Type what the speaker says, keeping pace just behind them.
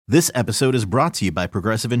This episode is brought to you by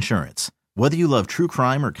Progressive Insurance. Whether you love true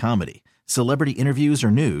crime or comedy, celebrity interviews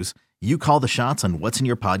or news, you call the shots on what's in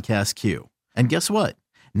your podcast queue. And guess what?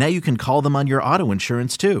 Now you can call them on your auto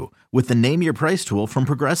insurance too with the Name Your Price tool from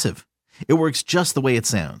Progressive. It works just the way it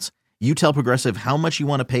sounds. You tell Progressive how much you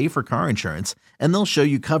want to pay for car insurance, and they'll show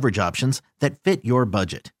you coverage options that fit your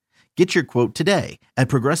budget. Get your quote today at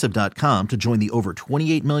Progressive.com to join the over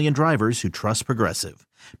 28 million drivers who trust Progressive.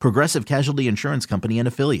 Progressive Casualty Insurance Company and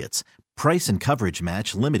Affiliates. Price and coverage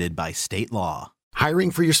match limited by state law. Hiring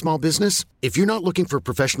for your small business? If you're not looking for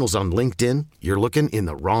professionals on LinkedIn, you're looking in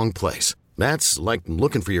the wrong place. That's like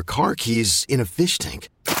looking for your car keys in a fish tank.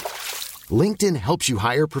 LinkedIn helps you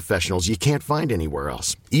hire professionals you can't find anywhere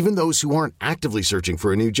else, even those who aren't actively searching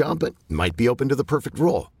for a new job but might be open to the perfect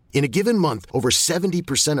role. In a given month, over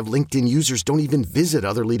 70% of LinkedIn users don't even visit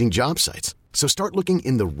other leading job sites. So start looking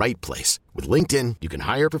in the right place. With LinkedIn, you can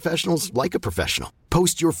hire professionals like a professional.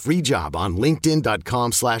 Post your free job on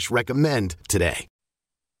linkedin.com/recommend today.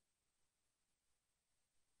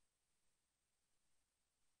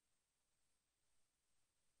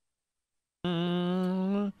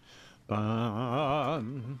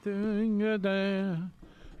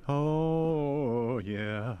 Oh,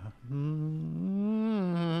 yeah.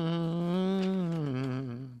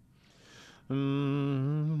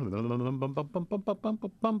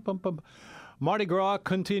 Mardi Gras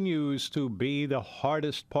continues to be the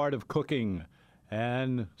hardest part of cooking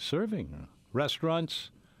and serving. Restaurants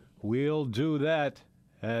will do that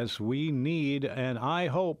as we need, and I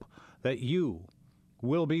hope that you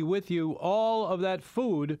will be with you. All of that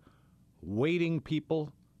food waiting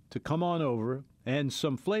people to come on over and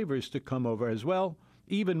some flavors to come over as well.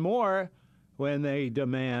 Even more when they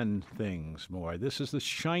demand things more. This is the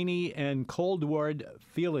shiny and cold word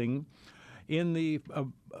feeling in the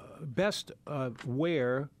best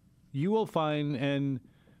wear you will find. And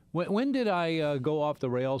when did I go off the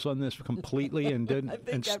rails on this completely and didn't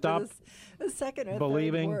and stop the second or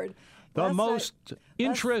believing third word. the most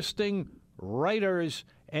interesting writers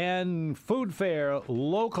and food fair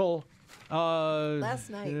local.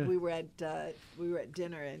 Last night we were at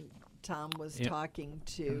dinner and Tom was talking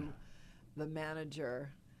to the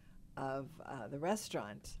manager of the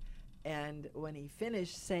restaurant, and when he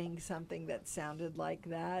finished saying something that sounded like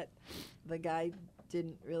that, the guy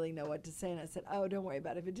didn't really know what to say, and I said, "Oh, don't worry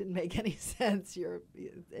about it. If it didn't make any sense,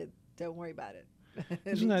 don't worry about it."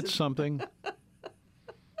 Isn't that something?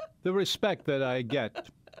 The respect that I get,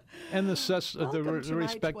 and the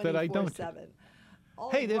respect that I don't.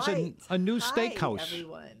 Hey, there's a new steakhouse.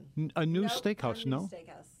 Everyone. A new steakhouse, no?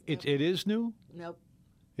 Steakhouse. It is new? Nope.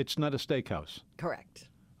 It's not a steakhouse. Correct.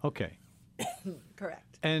 Okay.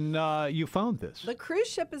 Correct. And you found this. The cruise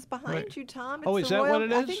ship is behind you, Tom. Is that what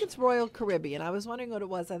it is? I think it's Royal Caribbean. I was wondering what it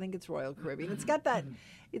was. I think it's Royal Caribbean. It's got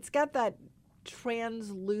that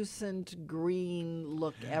translucent green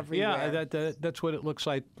look everywhere. Yeah, that's what it looks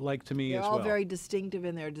like to me They're as all well. very distinctive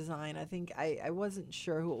in their design. I think I wasn't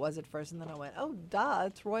sure who it was at first, and then I went, "Oh, duh,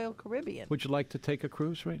 it's Royal Caribbean." Would you like to take a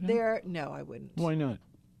cruise right now? No, I wouldn't. Why not?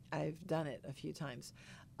 I've done it a few times.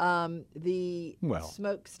 The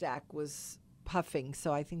smokestack was puffing,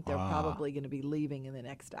 so I think they're probably going to be leaving in the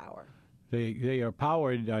next hour. They are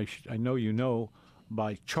powered, I know you know,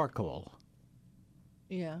 by charcoal.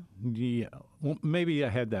 Yeah. Yeah. Well, maybe I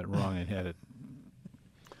had that wrong. I had it.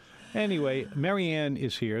 Anyway, Marianne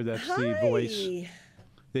is here. That's the voice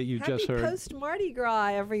that you just heard. Happy post Mardi Gras,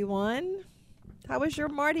 everyone. How was your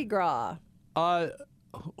Mardi Gras?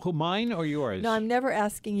 Who, mine or yours? No, I'm never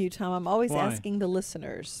asking you, Tom. I'm always asking the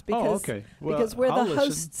listeners because okay. Well, because we're I'll the listen.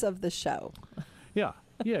 hosts of the show. Yeah,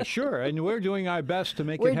 sure. And we're doing our best to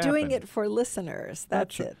make it We're happen. doing it for listeners.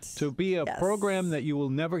 That's it. To be a program that you will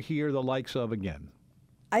never hear the likes of again.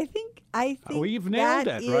 I think we've nailed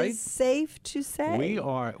that, right? is safe to say.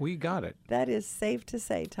 We got it. That is safe to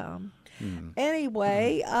say, Tom.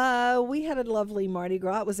 Anyway, we had a lovely Mardi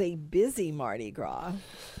Gras. It was a busy Mardi Gras.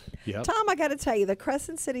 Yep. Tom, I got to tell you, the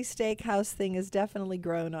Crescent City Steakhouse thing has definitely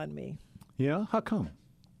grown on me. Yeah? How come?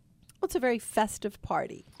 Well, it's a very festive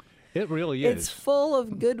party. It really is. It's full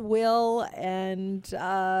of goodwill and it's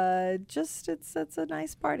a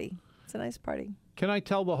nice party. It's a nice party. Can I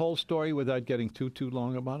tell the whole story without getting too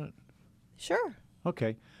long about it? Sure.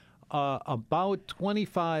 Okay. About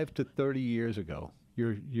 25 to 30 years ago,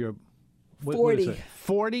 you're 40.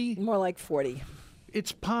 40? More like 40.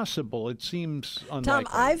 It's possible. It seems unlikely. Tom,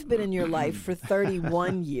 I've been in your life for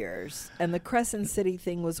 31 years, and the Crescent City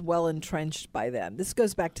thing was well entrenched by then. This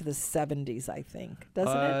goes back to the 70s, I think,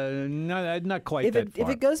 doesn't it? Not quite that far. If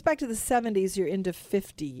it goes back to the 70s, you're into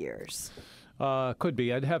 50 years. Could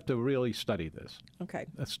be. I'd have to really study this. Okay.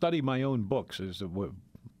 Study my own books is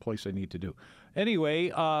place I need to do. Anyway,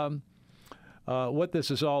 what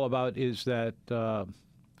this is all about is that,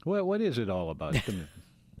 what is it all about?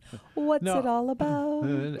 What's it all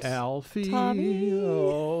about? Alfie, Tommy?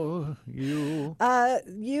 oh, you.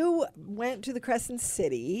 You went to the Crescent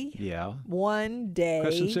City Yeah. one day.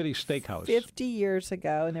 Crescent City Steakhouse. 50 years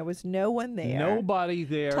ago, and there was no one there. Nobody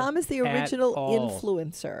there. Tom is the at original all.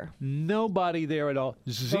 influencer. Nobody there at all.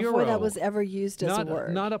 Zero. Before that was ever used as a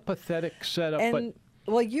word. Not a pathetic setup, and but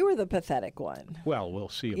well, you were the pathetic one. well, we'll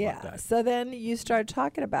see about Yeah. that. So then you started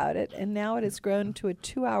talking about it, and now it has grown to a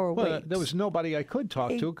 2-hour Well, wait. there was nobody I could talk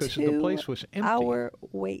a to because the place was empty. 2-hour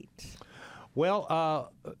wait. Well,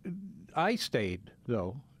 I stayed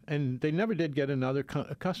though, and they never did get another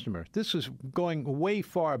customer. This is going way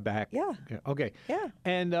far back. Yeah. Okay. Yeah.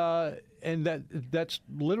 And that's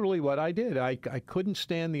literally what I did. I couldn't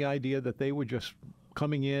stand the idea that they were just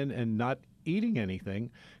coming in and not eating anything,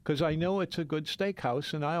 because I know it's a good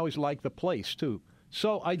steakhouse, and I always like the place too.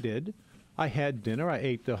 So I did. I had dinner. I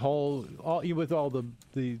ate the whole, with all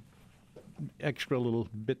the extra little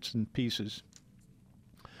bits and pieces.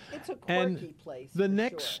 It's a And quirky place. the for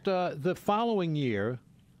next, sure. the following year,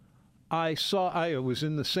 I was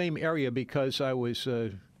in the same area because I was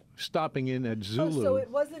stopping in at Zulu. Oh, so it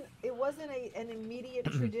wasn't an immediate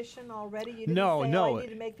tradition already. You didn't No, say, no. Oh, I need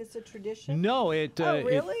to make this a tradition. No, it. Oh,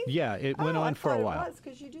 really? It went on for a while. It was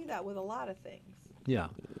because you do that with a lot of things. Yeah.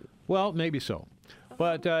 Well, maybe so.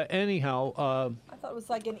 But anyhow, I thought it was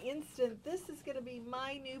like an instant. This is going to be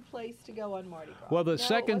my new place to go on Mardi Gras. well, No, it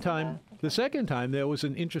wasn't that. the second time there was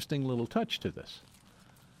an interesting little touch to this.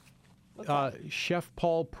 What's that? Chef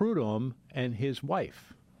Paul Prudhomme and his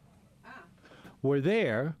wife were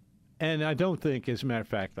there, and I don't think, as a matter of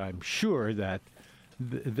fact, I'm sure that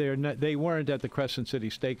they weren't at the Crescent City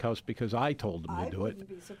Steakhouse because I told them to do it. wouldn't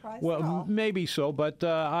be surprised Well, at all. maybe so, but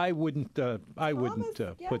I wouldn't. I Thomas, wouldn't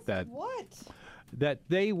guess put that. What? That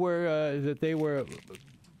they were,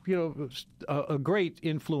 a great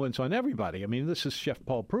influence on everybody. I mean, this is Chef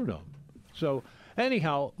Paul Prudhomme. So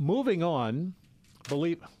anyhow, moving on.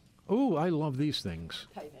 Ooh, I love these things.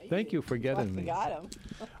 I know Thank you for getting me. Got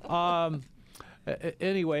them.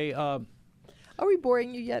 Anyway, Are we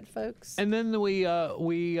boring you yet, folks? and then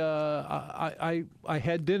I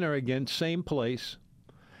had dinner again, same place,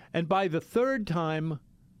 and by the third time,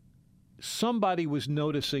 somebody was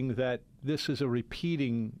noticing that this is a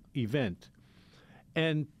repeating event,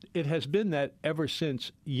 and it has been that ever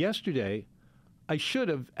since. Yesterday, I should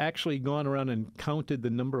have actually gone around and counted the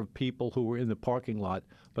number of people who were in the parking lot,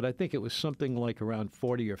 but I think it was something like around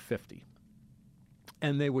 40 or 50.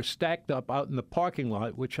 And they were stacked up out in the parking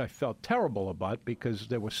lot, which I felt terrible about because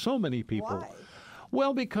there were so many people. Why?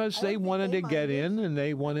 Well, because I they don't think wanted they to get minded. in and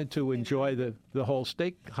they wanted to enjoy the whole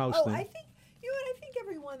steakhouse Oh, thing. I think I think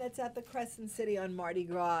everyone that's at the Crescent City on Mardi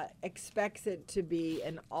Gras expects it to be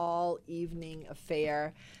an all-evening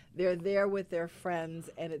affair. They're there with their friends,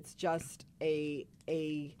 and it's just a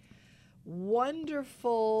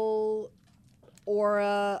wonderful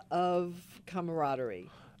aura of camaraderie.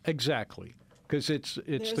 Exactly, because it's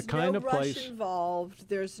There's the kind no of rush place. involved.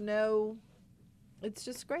 There's no. It's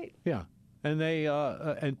just great. Yeah, and they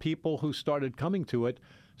and people who started coming to it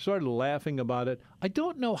started laughing about it. I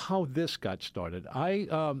don't know how this got started. I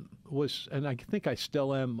was, and I think I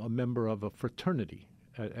still am, a member of a fraternity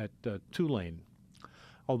at Tulane,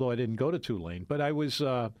 although I didn't go to Tulane, but I was.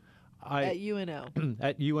 At UNO.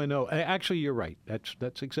 At UNO. Actually, you're right.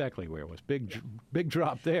 That's exactly where it was. Big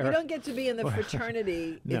drop there. You don't get to be in the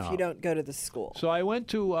fraternity if No. you don't go to the school. So I went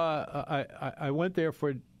to I went there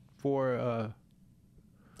for To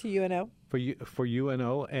UNO for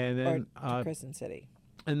UNO, and or then to Crescent City.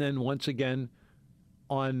 and then once again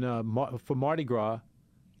on for Mardi Gras.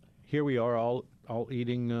 Here we are all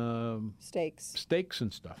eating Steaks, steaks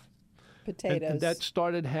and stuff. potatoes, And that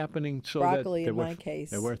started happening so broccoli that in there my were,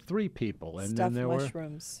 case. there were 3 people, and stuffed then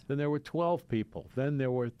mushrooms. there were 12 people, then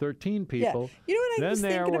there were 13 Yeah. people. You know what I then was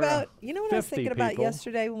there thinking were about? You know what I was 50 thinking about people.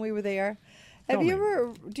 yesterday when we were there? Tell Do you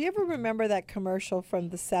me. ever remember that commercial from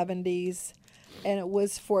the 70s? And it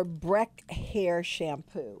was for Breck hair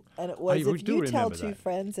shampoo. And it was I if do you tell remember 2 that.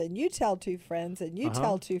 friends and you tell 2 friends and you Uh-huh.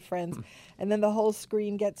 tell 2 friends and then the whole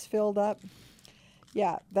screen gets filled up.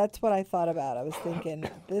 Yeah, that's what I thought about. I was thinking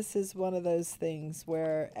this is one of those things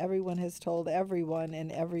where everyone has told everyone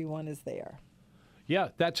and everyone is there. Yeah,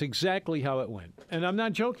 that's exactly how it went, and I'm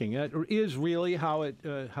not joking. That is really how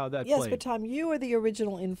that Yes, played. but Tom, you are the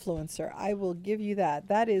original influencer. I will give you that.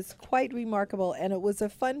 That is quite remarkable, and it was a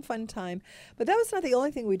fun time. But that was not the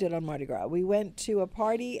only thing we did on Mardi Gras. We went to a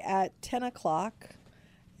party at 10 o'clock,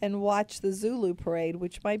 and watch the Zulu parade,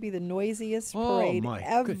 which might be the noisiest parade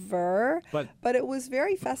ever. But it was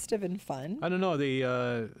very festive and fun. I don't know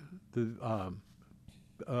the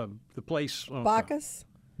place. Bacchus?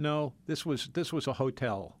 No, this was a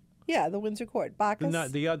hotel. Yeah, the Windsor Court. Bacchus?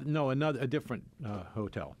 A different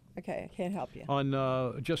hotel. Okay, I can't help you.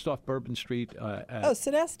 On just off Bourbon Street.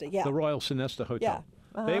 Sonesta, yeah. The Royal Sonesta Hotel.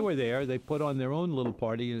 Yeah. They were there. They put on their own little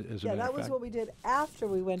party, as a matter of fact. Yeah, that was what we did after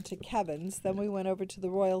we went to Kevin's. Then we went over to the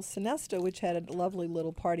Royal Sonesta, which had a lovely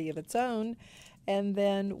little party of its own. And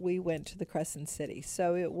then we went to the Crescent City.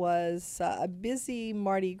 So it was a busy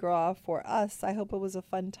Mardi Gras for us. I hope it was a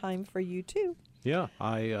fun time for you, too. Yeah,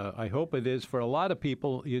 I hope it is for a lot of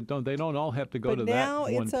people. They don't all have to go to that one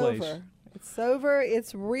place. But now it's over. It's over.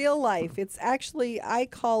 It's real life. It's actually, I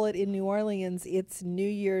call it in New Orleans, it's New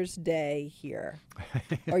Year's Day here.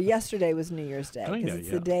 Or yesterday was New Year's Day, because it's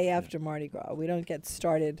the day after Mardi Gras. We don't get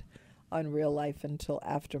started on real life until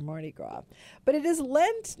after Mardi Gras. But it is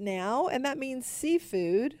Lent now, and that means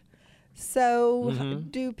seafood. So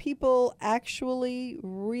do people actually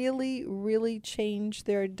really, really change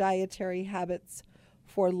their dietary habits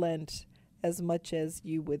for Lent as much as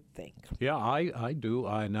you would think? Yeah, I do,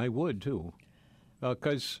 and I would too.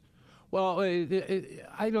 Because,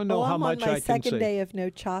 I don't know how much I can say. I'm on my second day of no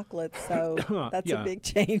chocolate, so that's a big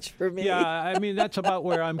change for me. Yeah, I mean, that's about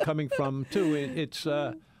where I'm coming from too. It's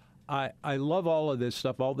I love all of this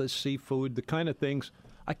stuff, all this seafood, the kind of things.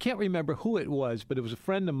 I can't remember who it was, but it was a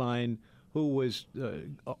friend of mine who was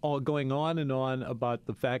all going on and on about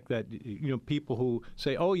the fact that, people who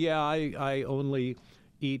say, oh, yeah, I only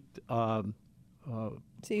eat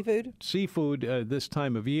seafood this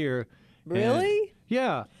time of year. Really?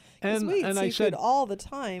 Yeah. And we eat seafood I said, all the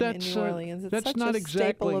time in New Orleans. It's such a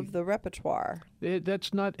staple of the repertoire.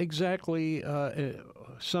 That's not exactly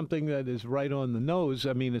something that is right on the nose.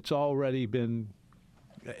 I mean, it's already been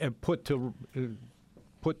put to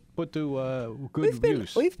good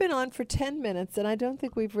use. We've been on for 10 minutes, and I don't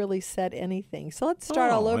think we've really said anything. So let's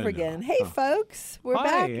start all over again. Hey, folks, we're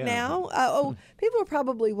back now. People are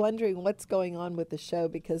probably wondering what's going on with the show,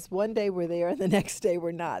 because one day we're there and the next day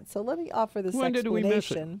we're not. So let me offer this explanation. When did we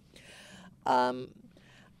miss it?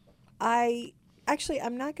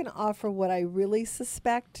 I'm not going to offer what I really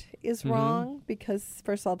suspect is wrong, because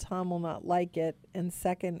first of all, Tom will not like it, and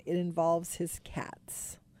second, it involves his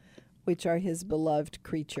cats, which are his beloved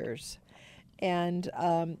creatures. And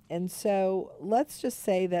so let's just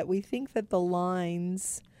say that we think that the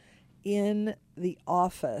lines in the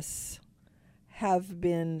office have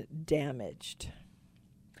been damaged.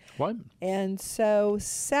 What? And so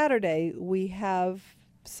Saturday we have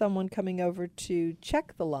someone coming over to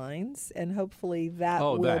check the lines, and hopefully that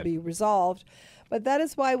will be resolved. But that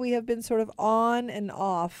is why we have been sort of on and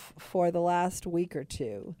off for the last week or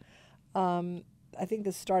two. I think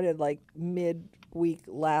this started like mid-week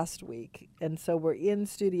last week. And so we're in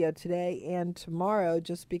studio today and tomorrow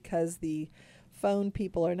just because the phone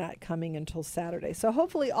people are not coming until Saturday. So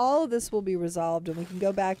hopefully all of this will be resolved and we can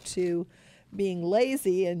go back to being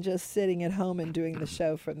lazy and just sitting at home and doing the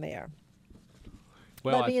show from there.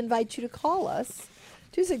 Well, let me invite you to call us.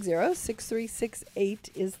 260-6368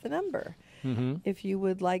 is the number. If you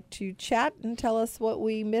would like to chat and tell us what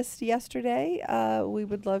we missed yesterday, we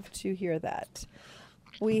would love to hear that.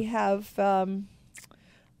 We have,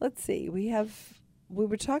 let's see, we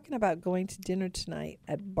were talking about going to dinner tonight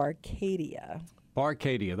at Barcadia.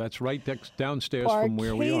 Barcadia, that's right downstairs from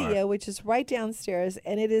where we are. Barcadia, which is right downstairs,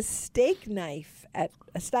 and it is Steak Knife at,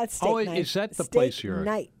 it's not Steak Knife. Is that the place you're at? Steak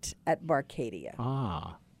Night at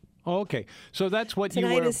Barcadia. Okay, so that's what tonight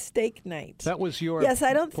you were... Tonight is Steak Night. That was your Yes,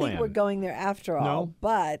 I don't plan. think we're going there after all,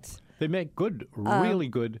 but... They make good, really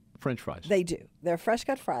good French fries. They do. They're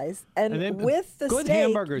fresh-cut fries. And with the good steak,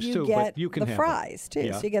 hamburgers you too, get but you can the have fries, too.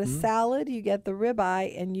 Yeah. So you get a salad, you get the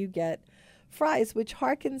ribeye, and you get fries, which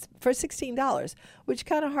harkens, for $16, which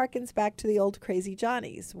kind of harkens back to the old Crazy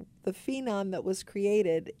Johnny's, the phenom that was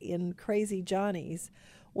created in Crazy Johnny's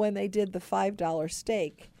when they did the $5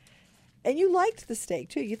 steak. And you liked the steak,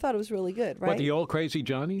 too. You thought it was really good, right? What, the old Crazy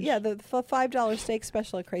Johnny's? Yeah, the $5 steak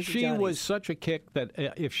special at Crazy Johnny's. She was such a kick that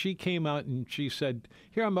if she came out and she said,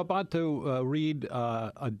 here, I'm about to read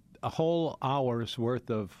a whole hour's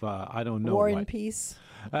worth of, I don't know War what. and Peace.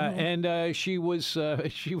 And she was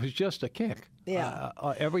just a kick. Yeah.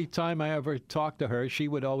 Every time I ever talked to her, she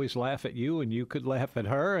would always laugh at you, and you could laugh at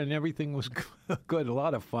her, and everything was good, a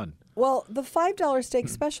lot of fun. Well, the $5 steak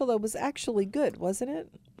special, though, was actually good, wasn't it?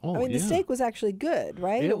 Oh, I mean, the steak was actually good,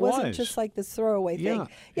 right? It wasn't just like this throwaway thing.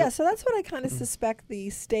 Yeah, so that's what I kind of suspect the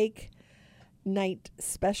Steak Night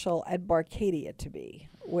special at Barcadia to be,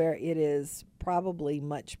 where it is probably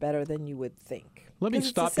much better than you would think. Let me 'Cause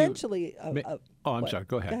stop it's essentially you. I'm sorry.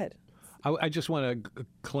 Go ahead. Go ahead. I just want to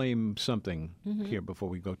claim something here before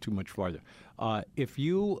we go too much farther. If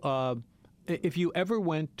you ever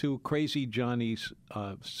went to Crazy Johnny's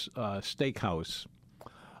steakhouse,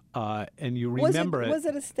 and you remember Was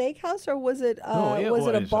it a steakhouse or was it no, was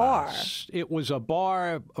it a bar? It was a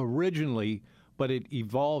bar originally, but it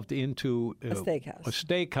evolved into A steakhouse. A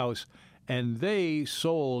steakhouse, and they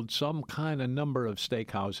sold some kind of number of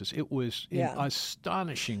steakhouses. It was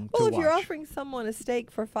astonishing Well, to if watch. you're offering someone a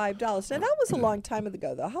steak for $5, now that was a long time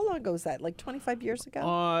ago, though. How long ago was that? Like 25 years ago?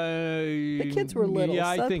 The kids were little,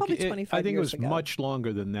 Yeah, so I think probably 25 I think it years was ago. much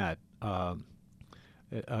longer than that.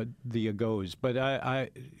 The ago's, but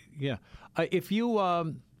if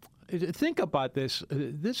you think about this,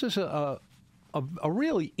 this is a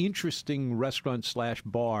really interesting restaurant /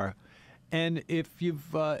 bar, and if you've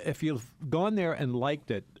gone there and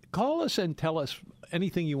liked it, call us and tell us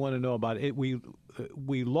anything you want to know about it. We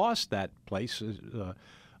lost that place. The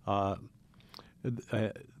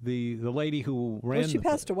lady who ran. Well, she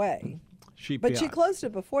passed away. She closed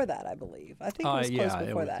it before that, I believe. I think it was closed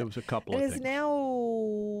before that. There was a couple of things. It is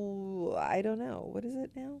now, I don't know. What is it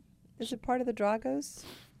now? Is it part of the Dragos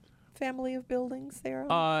family of buildings there?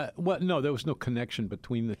 Well, no, there was no connection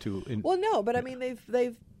between the two. Well, no, but I mean,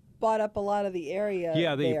 they've bought up a lot of the area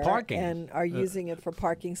there parking. and are using it for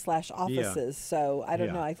parking / offices. So I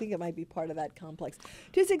don't know. I think it might be part of that complex.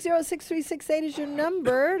 260-6368 is your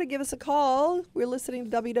number to give us a call. We're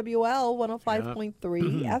listening to WWL 105.3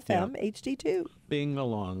 FM HD2. Being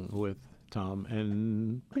along with Tom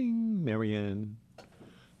and Marianne.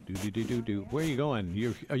 Do. Where are you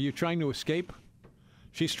going? Are you trying to escape?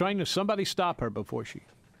 She's trying to. Somebody stop her before she.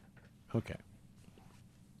 Okay.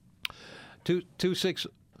 226.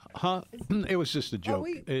 Huh? It was just a joke.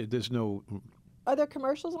 There's no. Are there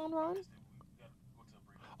commercials on, Ron?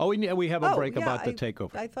 Oh, we have a break about the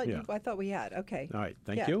takeover. I thought we had. Okay. All right.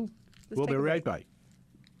 Thank you. We'll be right back.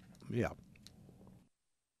 Yeah.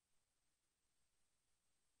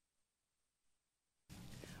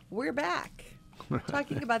 We're back.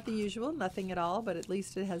 Talking about the usual, nothing at all, but at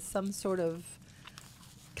least it has some sort of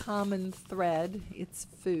common thread. It's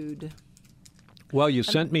food. Well, you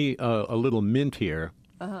sent me a little mint here,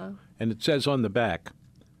 and it says on the back,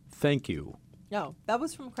 "Thank you." No, that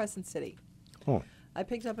was from Crescent City. Oh. I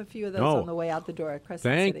picked up a few of those on the way out the door at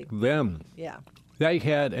Crescent City. Thank them. Yeah. They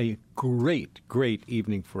had a great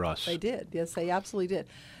evening for us. They did. Yes, they absolutely did.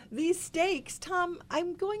 These steaks, Tom,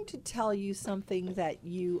 I'm going to tell you something that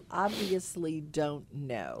you obviously don't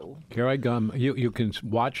know. Here I come. You can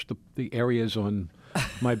watch the areas on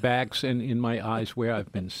my backs and in my eyes where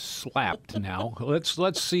I've been slapped now.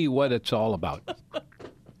 Let's see what it's all about.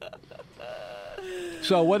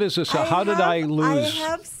 So what is this? How did I lose? I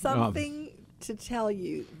have something to tell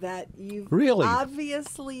you that you've really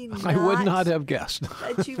obviously not. I would not have guessed.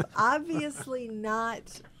 That you've obviously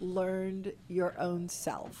not learned your own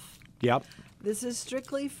self. Yep. This is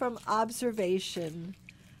strictly from observation,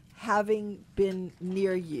 having been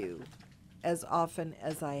near you as often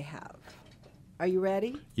as I have. Are you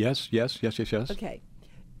ready? Yes. Okay.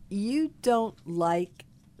 You don't like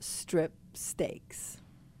strip steaks.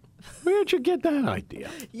 Where'd you get that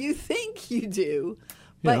idea? You think you do,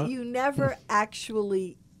 but you never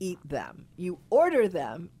actually eat them. You order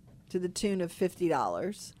them to the tune of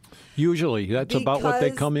 $50. Usually, that's about what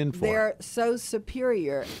they come in for. They're so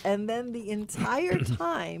superior. And then the entire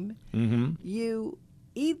time you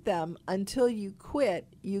eat them until you quit,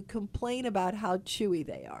 you complain about how chewy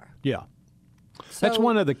they are. Yeah. That's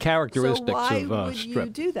one of the characteristics so why of would strip.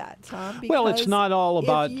 you do that, Tom? Because well, it's not all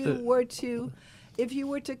about. If you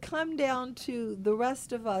were to come down to the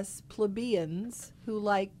rest of us plebeians who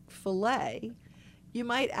like filet, you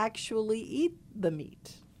might actually eat the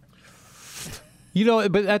meat.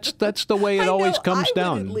 But that's the way it always comes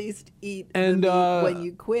down. I would at least eat the meat when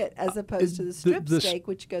you quit, as opposed to the strip steak,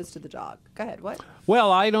 which goes to the dog. Go ahead. What?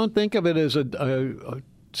 Well, I don't think of it as a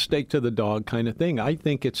steak to the dog kind of thing. I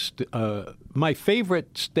think it's my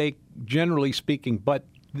favorite steak, generally speaking, but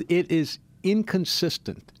it is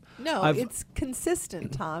inconsistent. No, it's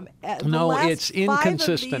consistent, Tom. It's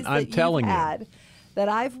inconsistent. I'm telling you. That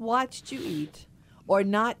I've watched you eat or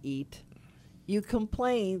not eat, you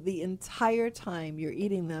complain the entire time you're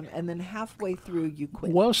eating them, and then halfway through you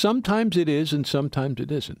quit. Well, sometimes it is, and sometimes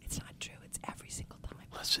it isn't. It's not true. It's every single time.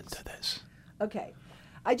 Listen to this. Okay.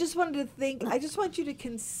 I just want you to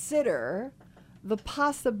consider the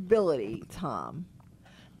possibility, Tom,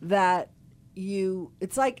 that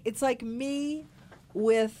it's like me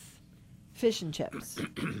with fish and chips.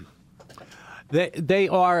 They're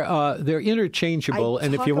interchangeable,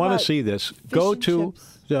 and if you want to see this, go to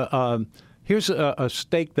the Here's a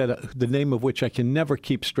steak that the name of which I can never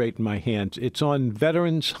keep straight in my hands. It's on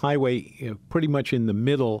Veterans Highway, pretty much in the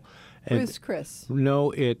middle. Ruth's Chris.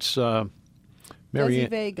 No, it's Desi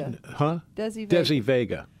Vega. Huh? Desi Vega. Desi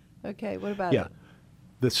Vega. Okay, what about Yeah.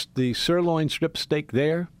 it? The sirloin strip steak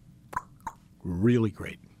there, really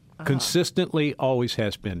great. Consistently, always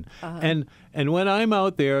has been. And when I'm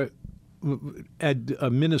out there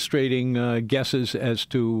administrating guesses as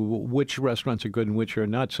to which restaurants are good and which are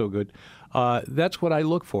not so good, that's what I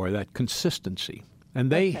look for, that consistency.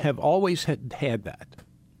 And they have always had that,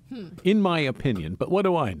 in my opinion. But what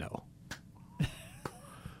do I know?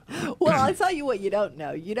 Well, I'll tell you what you don't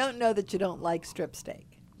know. You don't know that you don't like strip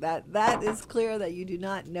steak. That is clear that you do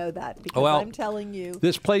not know that, because I'm telling you.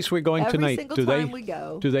 This place we're going every tonight, single time we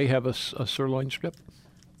go. Do they have a sirloin strip?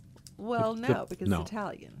 Well, no, because no. it's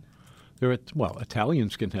Italian.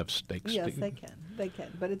 Italians can have steaks. Yes, they can. They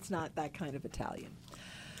can, but it's not that kind of Italian.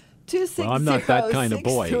 Well, I'm not that kind of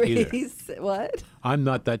boy either. What? I'm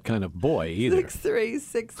not that kind of boy either.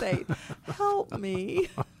 6368. Help me.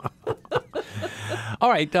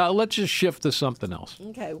 All right, let's just shift to something else.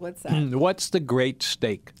 Okay, what's that? What's the great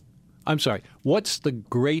steak? I'm sorry. What's the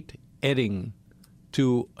great edding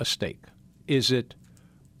to a steak? Is it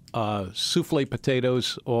souffle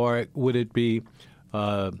potatoes, or would it be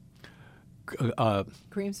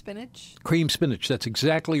cream spinach? Cream spinach. That's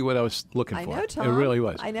exactly what I was looking for. I know, Tom. It really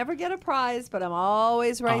was. I never get a prize, but I'm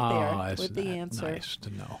always right there with the answer. Nice to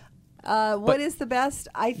know. What is the best?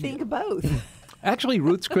 I think both. Actually,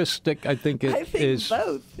 Ruth's Chris steak, I think I think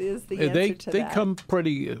both is the answer to they that.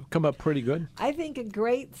 come up pretty good. I think a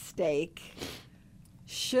great steak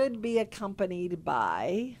should be accompanied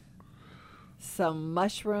by some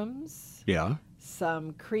mushrooms. Yeah.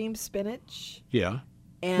 Some cream spinach. Yeah.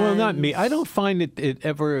 And well, not me. I don't find it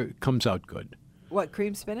ever comes out good. What,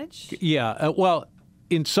 cream spinach? Yeah. Well,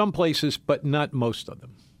 in some places, but not most of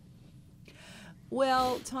them.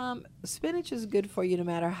 Well, Tom, spinach is good for you no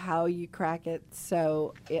matter how you crack it.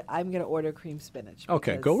 So I'm going to order cream spinach.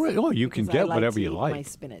 Okay, go right. Oh, you can get whatever you like. My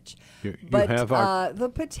spinach. You but have the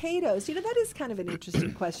potatoes, that is kind of an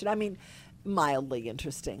interesting question. I mean, mildly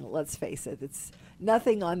interesting. Let's face it. It's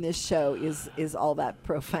nothing on this show is all that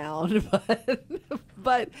profound.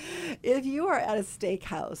 But if you are at a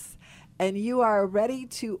steakhouse and you are ready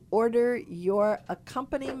to order your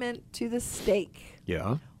accompaniment to the steak.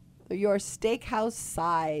 Yeah. Your steakhouse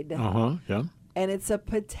side. Yeah. And it's a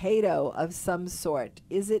potato of some sort.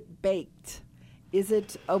 Is it baked? Is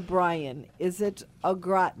it O'Brien? Is it au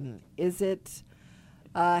gratin? Is it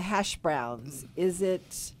hash browns? Is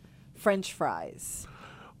it French fries?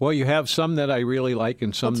 Well, you have some that I really like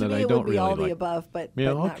and some that I don't really like. To me, it would be all the above, but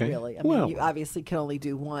not really. I mean, you obviously can only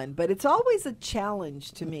do one. But it's always a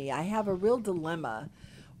challenge to me. I have a real dilemma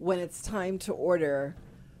when it's time to order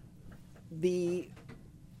the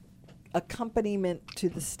accompaniment to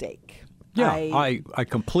the steak. Yeah, I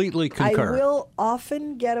completely concur. I will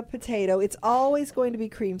often get a potato. It's always going to be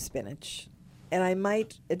cream spinach. And I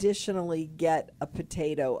might additionally get a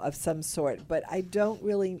potato of some sort, but I don't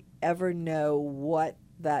really ever know what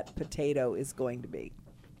that potato is going to be.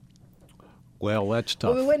 Well, that's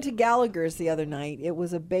tough. When we went to Gallagher's the other night, it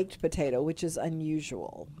was a baked potato, which is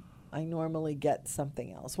unusual. I normally get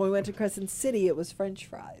something else. When we went to Crescent City, it was French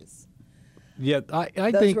fries. Yeah, I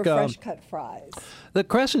Those think were fresh cut fries. The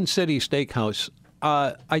Crescent City Steakhouse,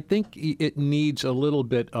 I think it needs a little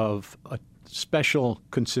bit of a special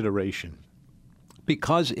consideration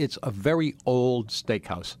because it's a very old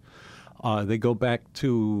steakhouse. They go back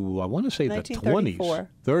to, I want to say, the 20s.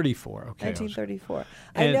 34. Okay. 1934.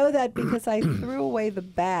 I know that because I threw away the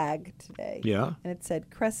bag today. Yeah. And it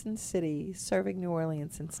said Crescent City, serving New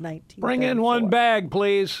Orleans since 1934. Bring in one bag,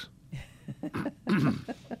 please.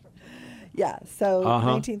 Yeah, so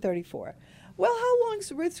 1934. Well, how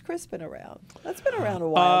long's Ruth's Chris been around? That's been around a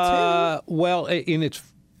while, too. Well, in its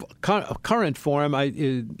current form,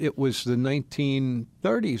 it was the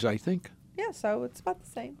 1930s, I think. Yeah, so it's about the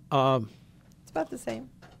same. It's about the same.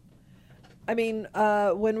 I mean,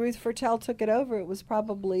 when Ruth Fertel took it over, it was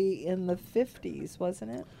probably in the 50s,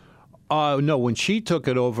 wasn't it? No, when she took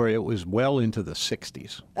it over, it was well into the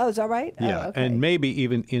 60s. Oh, is that right? Yeah, oh, okay. and maybe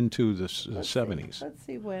even into the 70s. Let's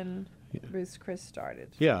see when Ruth's Chris started.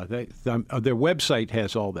 Yeah, their website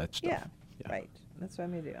has all that stuff. Yeah, right. That's what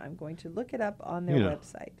I'm going to do. I'm going to look it up on their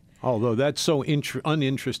website. Although that's so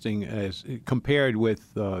uninteresting as compared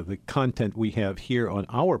with the content we have here on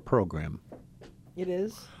our program. It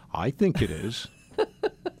is? I think it is.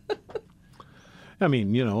 I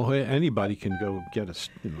mean, anybody can go get a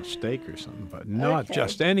steak or something, but not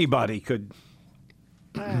just anybody could.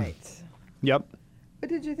 All right. Yep. What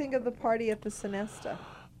did you think of the party at the Sonesta?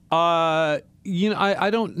 I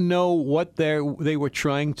don't know what they were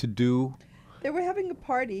trying to do. They were having a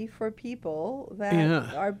party for people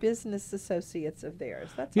that are business associates of theirs.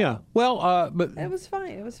 That's all. Well, but it was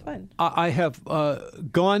fine. It was fun. I have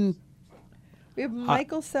gone. We have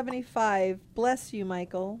Michael 75. Bless you,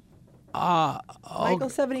 Michael. Michael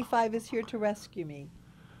 75 is here to rescue me.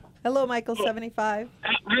 Hello, Michael 75.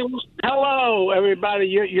 Hello, everybody.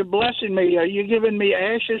 You're blessing me. Are you giving me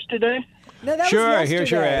ashes today? No, that Sure, was yesterday.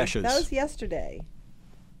 here's your ashes. That was yesterday.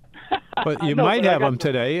 But you might have them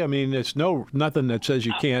today. I mean, it's nothing that says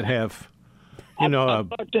you can't have,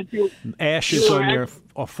 ashes on your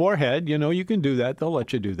forehead. You can do that. They'll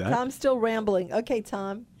let you do that. Tom's still rambling. Okay,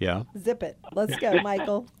 Tom. Yeah. Zip it. Let's go,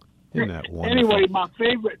 Michael. Isn't that wonderful? Anyway, my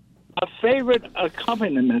favorite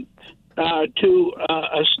accompaniment to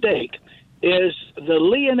a steak is the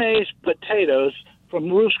Lyonnaise potatoes from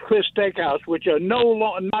Ruth's Chris Steakhouse, which are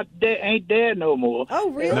ain't there no more. Oh,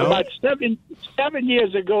 really? No. About 7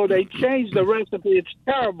 years ago, they changed the recipe. It's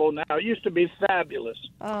terrible now. It used to be fabulous.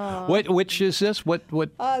 Which is this? What?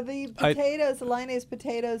 The potatoes, the Lyonnaise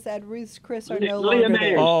potatoes at Ruth's Chris are no longer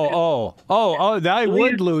there. Oh! I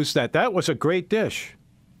would lose that. That was a great dish.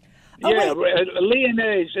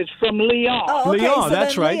 Lyonnaise. It's from Lyon. Oh, okay, Lyon, so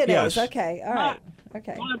that's then right, Lyonnaise. yes. Okay, all right.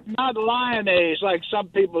 Okay. Not Lyonnaise, like some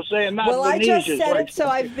people say, and not Well, I just Venetians, said like it, so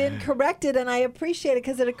I've been corrected, and I appreciate it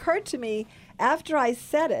because it occurred to me after I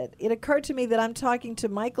said it. It occurred to me that I'm talking to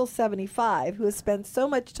Michael 75, who has spent so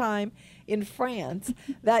much time in France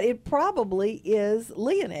that it probably is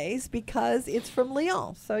Lyonnaise because it's from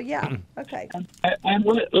Lyon. So yeah, okay. And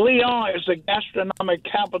Lyon is the gastronomic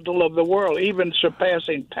capital of the world, even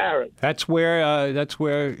surpassing Paris. That's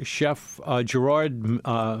where Chef Gerard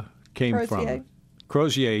came Crozier. from.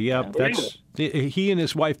 Crozier, yeah. That's he and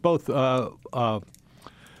his wife both. From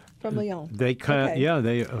Lyon. They kind of, Okay.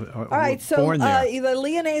 they All right, so born there. the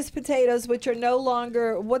Lyonnaise potatoes, which are no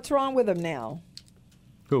longer, what's wrong with them now?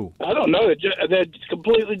 Who? I don't know. They're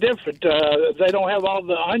completely different. They don't have all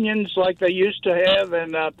the onions like they used to have,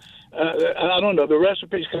 and I don't know. The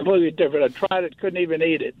recipe's completely different. I tried it, couldn't even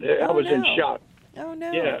eat it. I was in shock. Oh,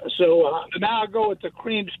 no. Yeah, so now I go with the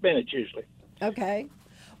creamed spinach usually. Okay.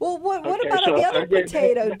 Well, what Okay, about so the other I get-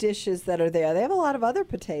 potato dishes that are there? They have a lot of other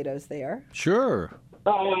potatoes there. Sure.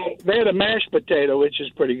 They had a mashed potato, which is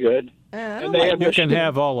pretty good. I And don't they like have You can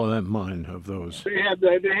have all of them, mine of those. They have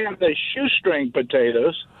the shoestring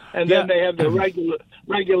potatoes, and then they have the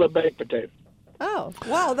regular baked potato. Oh,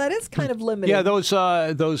 wow, that is kind of limited. Yeah, those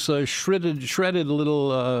shredded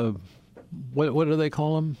little. What do they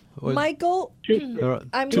call them? Michael,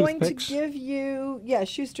 I'm going to Toothpicks? give you,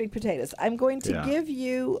 shoestring potatoes. I'm going to Yeah. give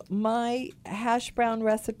you my hash brown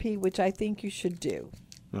recipe, which I think you should do.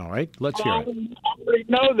 All right, let's hear I it. already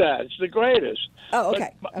know that. It's the greatest. Oh,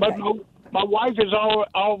 okay. But my wife is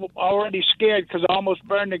already scared because I almost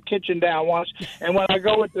burned the kitchen down once. And when I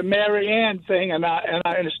go with the Mary Ann thing and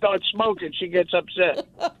I start smoking, she gets upset.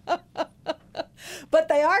 But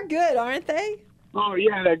they are good, aren't they? Oh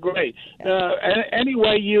yeah, they're great.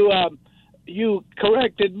 Anyway, you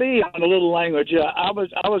corrected me on a little language. I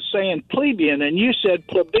was saying plebeian, and you said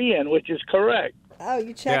plebeian, which is correct. Oh,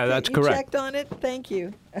 you checked Yeah, it? that's You correct. checked on it? Thank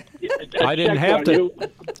you. I didn't Checked have on to. you.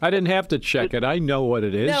 I didn't have to check it. I know what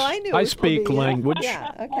it is. No, I knew it I was speak plebeian. language.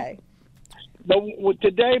 Yeah, okay. But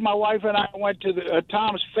today, my wife and I went to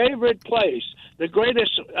Tom's favorite place, the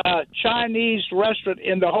greatest Chinese restaurant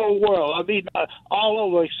in the whole world. I've eaten all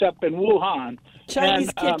over except in Wuhan.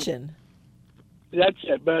 Chinese And, kitchen. That's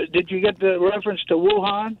it. But did you get the reference to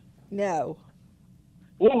Wuhan? No.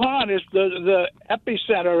 Wuhan is the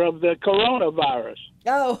epicenter of the coronavirus.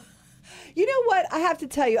 Oh, you know what? I have to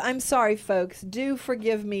tell you, I'm sorry, folks. Do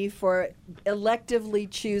forgive me for electively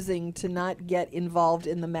choosing to not get involved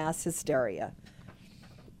in the mass hysteria.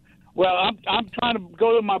 Well, I'm trying to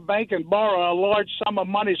go to my bank and borrow a large sum of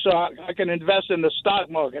money so I can invest in the stock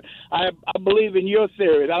market. I believe in your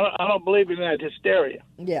theory. I don't believe in that hysteria.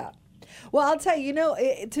 Yeah. Well, I'll tell you,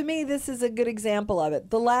 to me, this is a good example of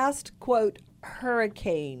it. The last, quote,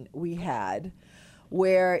 hurricane we had,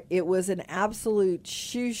 where it was an absolute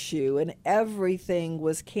shoo-shoo and everything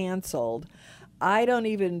was canceled. I don't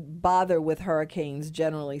even bother with hurricanes,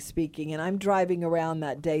 generally speaking, and I'm driving around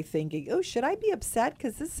that day thinking, oh, should I be upset?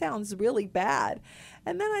 Because this sounds really bad.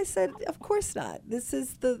 And then I said, of course not. This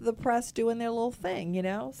is the press doing their little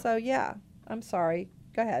thing, So, yeah, I'm sorry.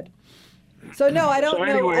 Go ahead. So, no, I don't know.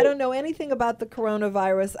 anyway- I don't know anything about the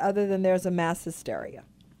coronavirus other than there's a mass hysteria.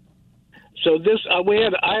 So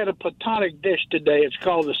I had a platonic dish today. It's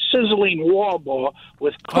called the sizzling war ball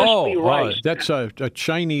with crispy rice. That's a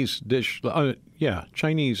Chinese dish. Yeah,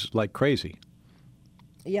 Chinese like crazy.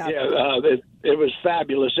 Yeah. Yeah, it was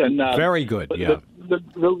fabulous. And very good. Yeah.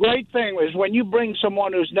 The great thing is when you bring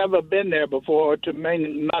someone who's never been there before to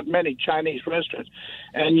not many Chinese restaurants,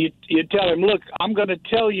 and you tell him, look, I'm going to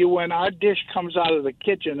tell you when our dish comes out of the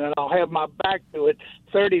kitchen, and I'll have my back to it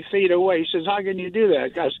 30 feet away. He says, how can you do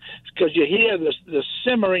that? Because you hear the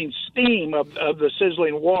simmering steam of the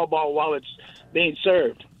sizzling wall ball while it's being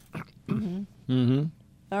served. Mm-hmm. Mm-hmm.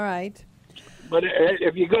 All right. But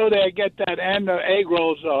if you go there, get that, and the egg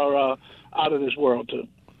rolls are out of this world, too.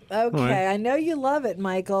 Okay, right. I know you love it,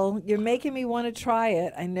 Michael. You're making me want to try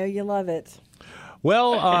it. I know you love it.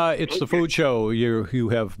 Well, it's the food show you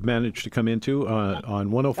have managed to come into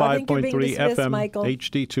on 105.3 FM Michael.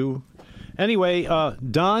 HD2. Anyway,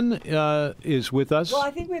 Don is with us. Well,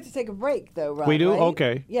 I think we have to take a break, though, Ron. We do? Right?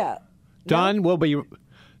 Okay. Yeah. Don will be...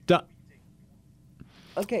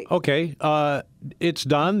 Okay. Okay. It's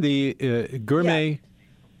Don, the gourmet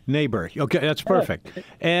neighbor. Okay, that's perfect.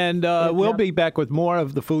 And we'll be back with more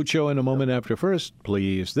of the food show in a moment after. First,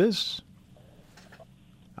 please, this,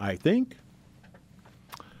 I think.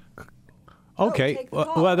 Okay.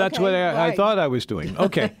 Well, that's what I thought I was doing.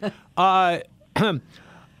 Okay. Don,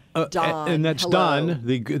 and that's hello. Don,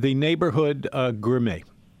 the neighborhood gourmet.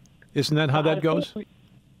 Isn't that how that goes?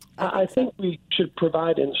 I think we should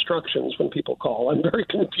provide instructions when people call. I'm very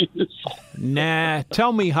confused. Nah,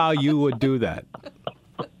 tell me how you would do that.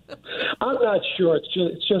 I'm not sure.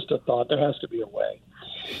 It's just a thought. There has to be a way.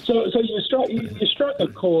 So you struck a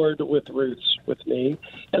chord with Ruth's with me,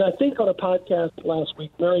 and I think on a podcast last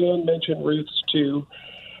week, Marianne mentioned Ruth's too,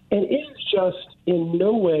 and it is just in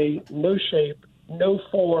no way, no shape, no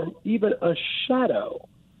form, even a shadow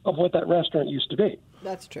of what that restaurant used to be.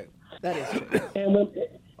 That's true. That is true. And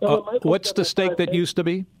What's the steak that used to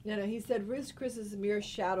be? No, he said Ruth's Chris is a mere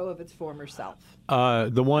shadow of its former self.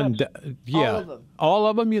 The one, All of them. All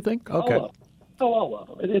of them, you think? Okay. All of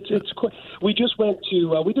them. It's quick. We just went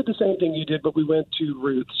to. We did the same thing you did, but we went to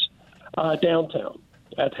Ruth's downtown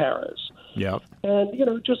at Harrah's. Yeah. And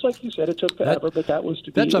just like you said, it took forever, but that was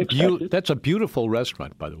to be expected. That's a beautiful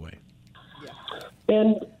restaurant, by the way. Yeah.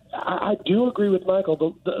 And I do agree with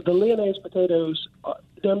Michael. The Lyonnaise potatoes,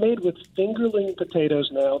 they're made with fingerling potatoes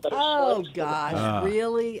now. That are gosh,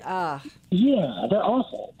 really? Yeah, they're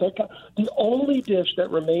awful. The only dish that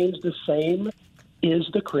remains the same is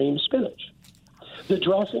the cream spinach. The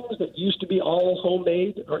dressings that used to be all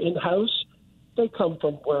homemade or in-house, they come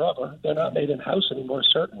from wherever. They're not made in-house anymore,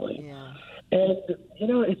 certainly. Yeah. And,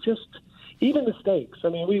 it's just, even the steaks. I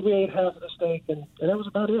mean, we ate half of the steak, and that was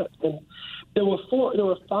about it. And there were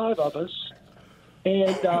 5 of us,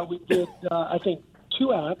 and we did, I think, 2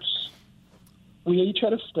 apps. We each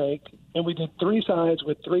had a steak, and we did 3 sides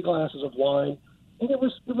with 3 glasses of wine, and it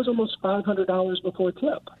was almost $500 before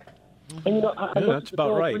tip. And that's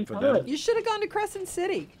about right for them. You should have gone to Crescent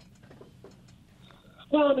City.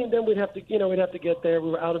 Well, I mean, then we'd have to get there. We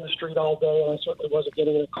were out in the street all day, and I certainly wasn't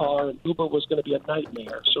getting in a car, and Uber was going to be a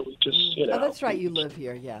nightmare. So we just, Oh, that's right. You live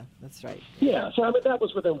here. Yeah, that's right. Yeah, so I mean, that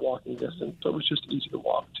was within walking distance, so it was just easy to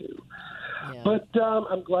walk to. Yeah. But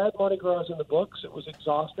I'm glad Mardi Gras is in the books. It was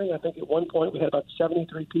exhausting. I think at one point we had about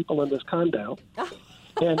 73 people in this condo.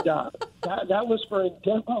 And that was for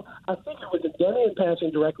Endymion. I think it was Endymion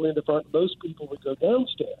passing directly in the front. Most people would go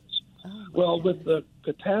downstairs. Well, with the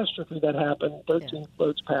catastrophe that happened, 13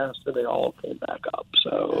 floats passed and they all came back up.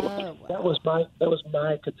 So that was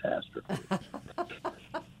my catastrophe.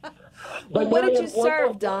 Well, what did you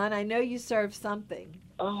serve, Don? I know you served something.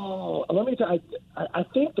 Oh, let me tell you, I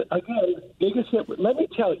think that, again, biggest hit, let me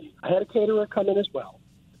tell you, I had a caterer come in as well,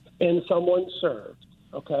 and someone served,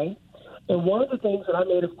 okay? And one of the things that I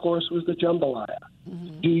made, of course, was the jambalaya.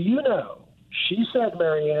 Mm-hmm. Do you know, she said,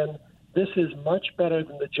 Marianne, this is much better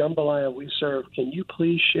than the jambalaya we serve. Can you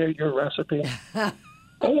please share your recipe?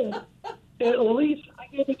 And at least,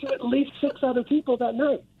 I gave it to at least 6 other people that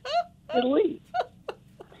night. At least.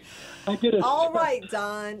 I did it. All right,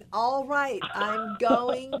 Don. All right. I'm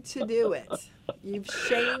going to do it. You've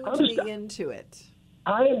shamed me into it.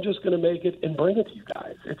 I am just going to make it and bring it to you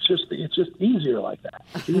guys. It's just easier like that.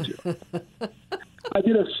 It's easier. I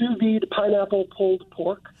did a sous vide pineapple pulled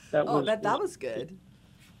pork. That was good.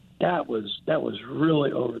 That was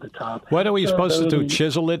really over the top. What are we supposed to do?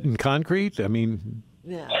 Chisel it in concrete? I mean,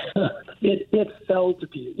 yeah. it fell to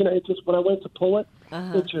pieces. It just when I went to pull it,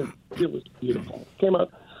 it was beautiful. Came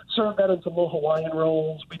out. Served that in some little Hawaiian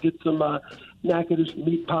rolls. We did some Natchitoches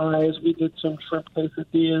meat pies. We did some shrimp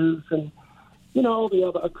quesadillas and, all the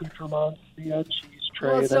other accoutrements, the cheese tray.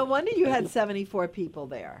 Well, so wonder you had 74 people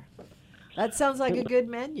there. That sounds like a good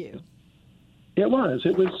menu. It was.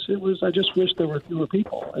 It was. I just wish there were fewer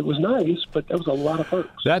people. It was nice, but there was a lot of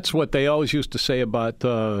perks. That's what they always used to say about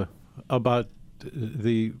about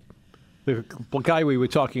the guy we were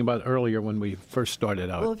talking about earlier when we first started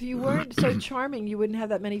out. Well, if you weren't so charming, you wouldn't have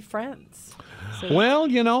that many friends. So Well,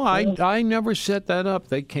 I never set that up.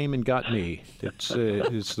 They came and got me. It's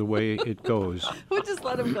the way it goes. we'll just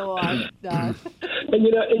let him go on, Don.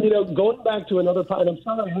 And going back to another point, I'm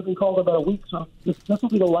sorry I haven't called about a week, so this will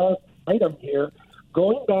be the last item here.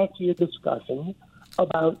 Going back to your discussion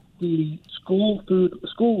about the school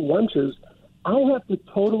lunches, I have to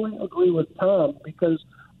totally agree with Tom because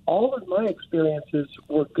all of my experiences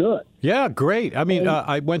were good. Yeah, great. I mean,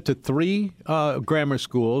 I went to 3 grammar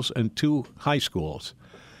schools and 2 high schools,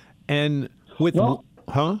 and with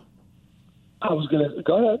I was going to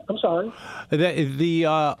go ahead. I'm sorry.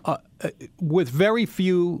 With very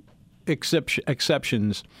few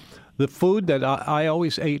exceptions, the food that I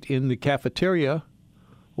always ate in the cafeteria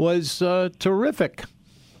was terrific.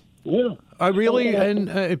 Yeah. I really, and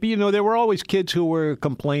there were always kids who were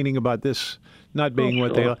complaining about this not being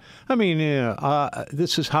what they are. I mean,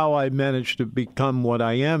 this is how I managed to become what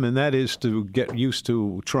I am, and that is to get used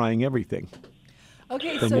to trying everything.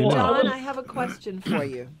 Okay, so Don, I have a question for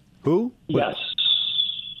you. Who? Yes.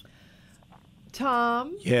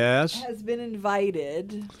 Tom Yes. has been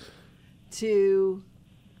invited to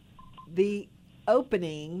the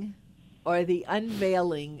opening or the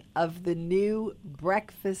unveiling of the new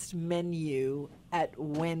breakfast menu at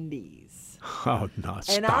Wendy's. Oh, no,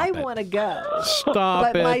 stop And I it. want to go.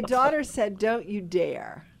 Stop but it. my daughter said, don't you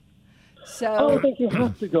dare. I don't So, think you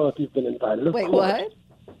have to go if you've been invited. Of wait, course. what?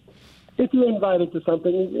 If you're invited to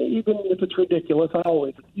something, even if it's ridiculous,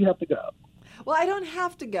 you have to go. Well, I don't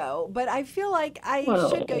have to go, but I feel like I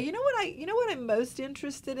should go. You know what I'm most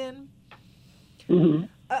interested in? Mm-hmm.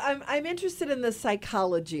 I'm interested in the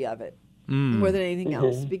psychology of it more than anything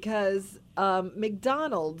else because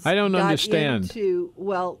McDonald's I don't got understand.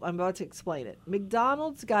 Well, I'm about to explain it.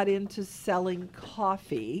 McDonald's got into selling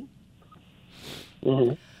coffee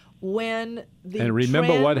when the And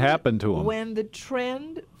remember what happened to 'em. When the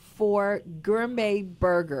trend for gourmet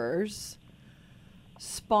burgers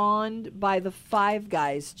spawned by the Five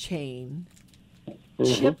Guys chain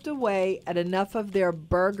chipped away at enough of their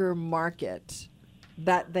burger market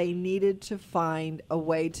that they needed to find a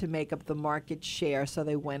way to make up the market share, so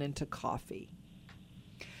they went into coffee.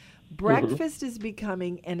 Breakfast is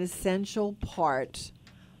becoming an essential part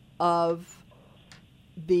of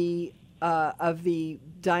the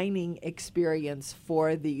dining experience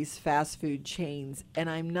for these fast food chains, and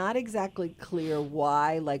I'm not exactly clear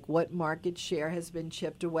why, like what market share has been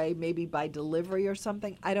chipped away, maybe by delivery or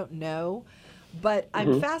something. I don't know, but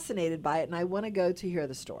I'm fascinated by it, and I want to go to hear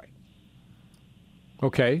the story.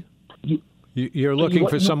 Okay. You're looking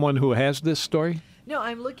for someone who has this story? No,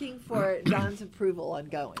 I'm looking for Don's approval on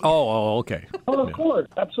going. Oh, okay. Oh, of course,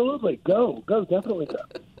 absolutely. Go, definitely go.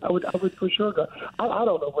 I would for sure go. I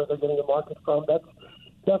don't know where they're getting the market from. That's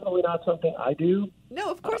definitely not something I do. No,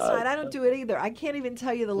 of course not. I don't do it either. I can't even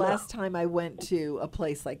tell you the last time I went to a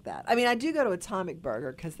place like that. I mean, I do go to Atomic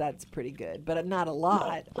Burger because that's pretty good, but not a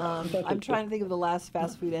lot. I'm trying to think of the last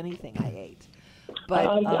fast food anything I ate. But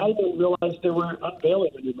I didn't realize they were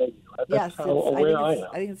unveiling a new menu. That's yes, how aware I am.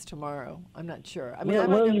 I think it's tomorrow. I'm not sure. I mean,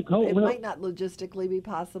 Where are you going? It might not logistically be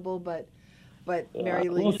possible, but Mary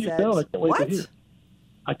Lee well, if you said, go, I can't wait to hear.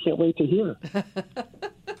 I can't wait to hear.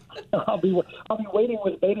 I'll be waiting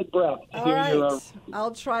with bated breath to all hear right, your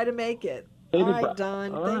I'll try to make it. bated All right, breath.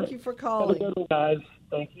 Don. All Thank right. you for Have a calling. good one, guys.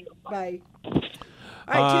 Thank you. Bye. All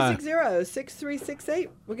right, 260-6368.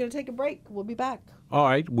 We're going to take a break. We'll be back. All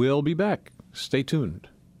right, we'll be back. Stay tuned.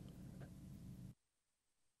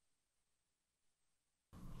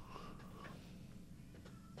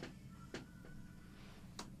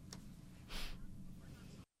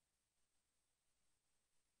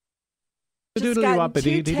 Just gotten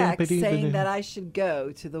 2 texts saying that I should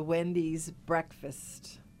go to the Wendy's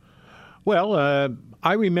breakfast. Well,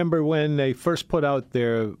 I remember when they first put out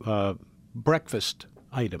their breakfast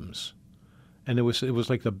items, and it was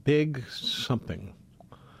like the big something,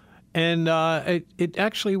 and it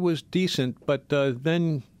actually was decent, but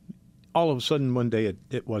then all of a sudden one day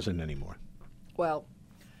it wasn't anymore. Well,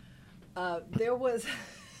 there was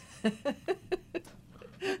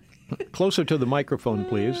Closer to the microphone,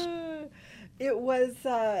 please. It was,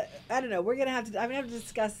 I don't know, I'm going to have to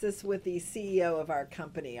discuss this with the CEO of our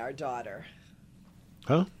company, our daughter.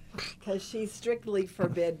 Huh? Because she strictly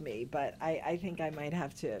forbid me, but I think I might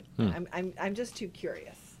have to. I'm just too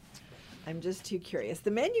curious.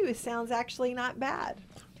 The menu sounds actually not bad.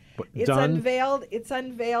 But It's Don, unveiled. It's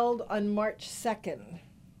unveiled on March 2nd.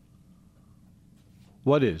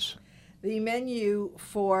 what is? The menu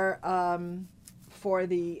for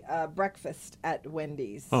the breakfast at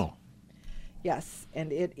Wendy's. Oh, Yes,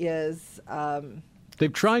 and it is.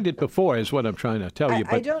 They've tried it before, is what I'm trying to tell you.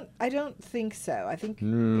 But I don't think so. I think.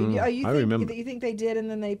 remember. You think they did, and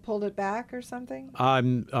then they pulled it back or something?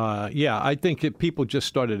 Yeah, I think people just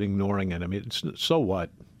started ignoring it. I mean, so what?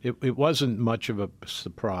 It wasn't much of a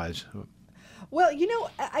surprise. Well,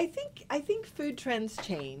 I think food trends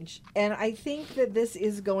change, and I think that this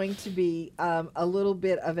is going to be a little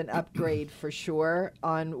bit of an upgrade for sure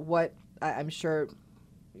on what I'm sure,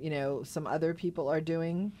 some other people are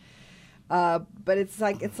doing. But it's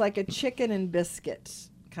like a chicken and biscuit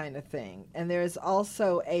kind of thing, and there's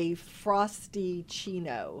also a frosty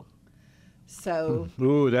chino. So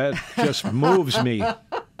ooh, that just moves me.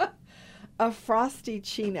 A frosty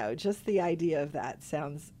chino, just the idea of that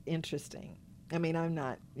sounds interesting. I mean, I'm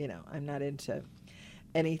not into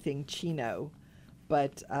anything chino,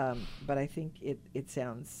 but I think it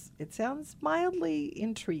sounds mildly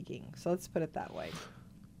intriguing. So let's put it that way.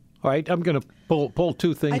 All right, I'm going to pull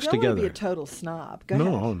two things together. I don't want to be a total snob. Go ahead.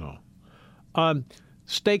 No.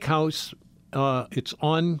 Steakhouse, it's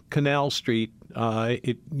on Canal Street.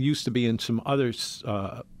 It used to be in some others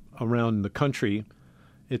around the country.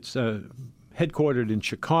 It's headquartered in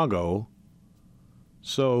Chicago.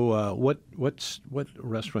 So what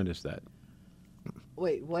restaurant is that?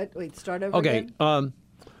 Wait, what? Wait, start over again. Okay,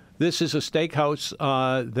 this is a steakhouse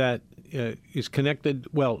that is connected.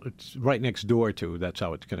 Well, it's right next door to. That's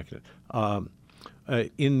how it's connected.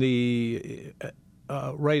 In the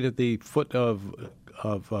right at the foot of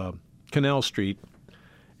Canal Street,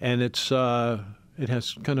 and it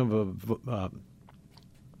has kind of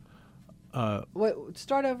a. Wait,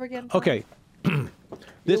 start over again. Tom. Okay.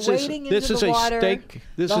 This is a steak. This is a steak.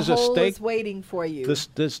 The is waiting for you. The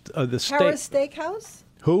steak. Harrah's Steakhouse.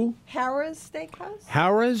 Who? Harrah's Steakhouse.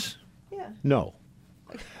 Harrah's? Yeah. No.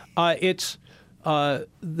 This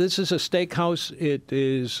is a steakhouse. It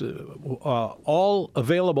is all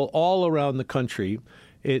available all around the country.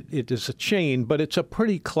 It is a chain, but it's a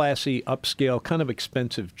pretty classy, upscale, kind of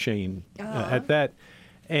expensive chain at that.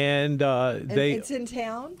 And it's in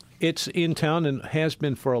town? It's in town and has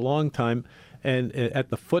been for a long time, and at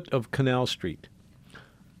the foot of Canal Street.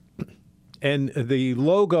 And the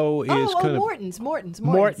logo is kind of Morton's. Morton's Ding,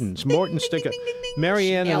 Steakhouse. ding, ding, ding.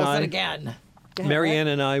 Marianne and I again. Marianne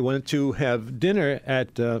and I went to have dinner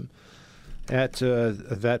at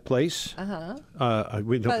that place. About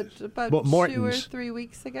Morton's. 2 or 3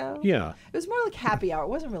 weeks ago. Yeah, it was more like happy hour. It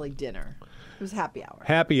wasn't really dinner. It was happy hour.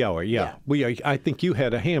 Happy hour. Yeah. I think you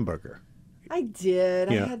had a hamburger. I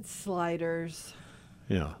did. Yeah. I had sliders.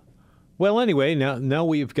 Yeah. Well, anyway, now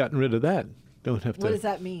we've gotten rid of that. Don't have to. What does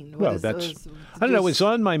that mean? I don't know. It was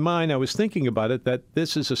on my mind. I was thinking about it. That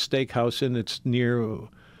this is a steakhouse and it's near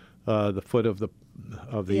the foot of the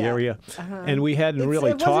area, and we hadn't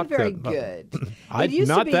really talked. It wasn't very good. It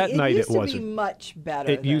used to be much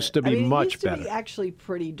better. It used to be much better. It used to be actually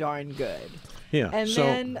pretty darn good. Yeah.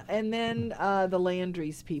 And then the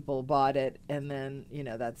Landry's people bought it, and then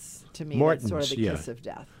that's to me Morton's, that's sort of the kiss of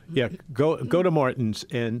death. Yeah, go to Morton's,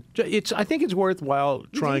 and I think it's worthwhile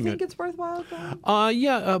trying it. Do you think it's worthwhile going?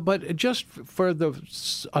 But just for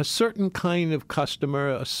a certain kind of customer,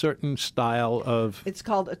 a certain style of. It's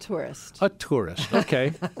called a tourist. A tourist.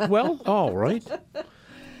 Okay. Well, all right.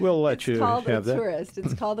 We'll let you have that. It's called a tourist.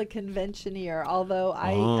 It's called a conventioneer. Although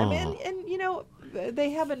I mean, and they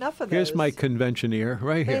have enough of those. Here's my conventioneer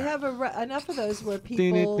right here. They have enough of those where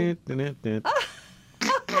people.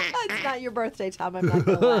 It's not your birthday, Tom. I'm not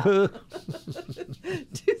going to laugh.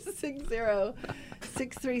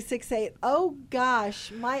 260-6368. Oh, gosh.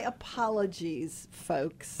 My apologies,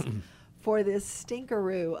 folks, for this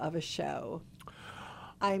stinkeroo of a show.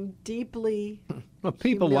 I'm deeply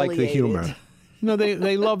people like the humor. No,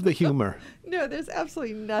 they love the humor. No, there's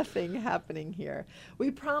absolutely nothing happening here.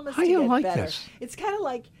 We promise to get better. This? It's kind of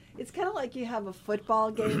like you have a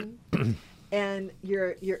football game and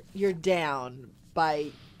you're down by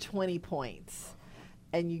 20 points,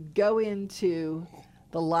 and you go into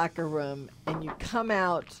the locker room and you come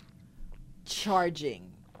out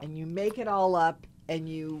charging and you make it all up and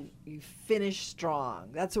you finish strong.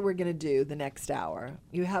 That's what we're going to do the next hour.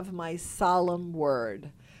 You have my solemn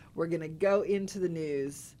word. We're going to go into the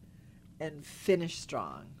news and finish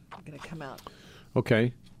strong. I'm going to come out.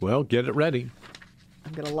 Okay. Well, get it ready.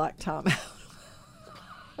 I'm going to lock Tom out.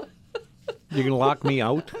 You're going to lock me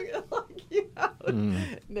out? I'm going to lock you out. No.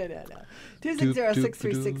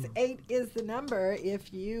 260-6368 is the number.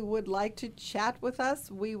 If you would like to chat with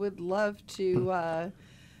us, we would love to,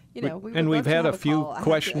 we've had a few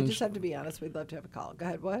questions. I just have to be honest. We'd love to have a call. Go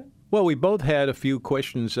ahead. What? Well, we both had a few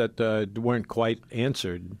questions that weren't quite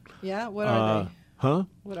answered. Yeah? What are they? Huh?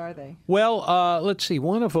 What are they? Well, let's see.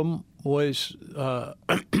 One of them was that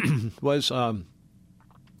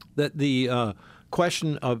the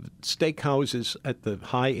question of steakhouses at the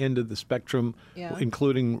high end of the spectrum,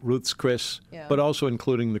 including Ruth's Chris, but also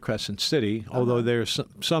including the Crescent City. Although there's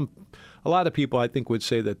a lot of people I think would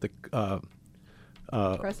say that the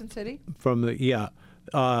Crescent City from the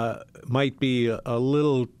might be a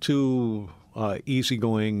little too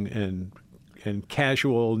easygoing and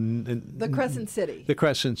casual. The Crescent City. The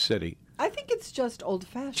Crescent City. I think it's just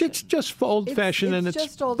old-fashioned. It's just old-fashioned, and it's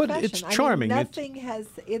just old-fashioned. But it's charming. I mean, nothing has.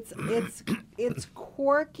 It's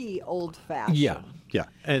quirky, old-fashioned. Yeah,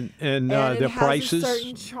 and it the has prices. a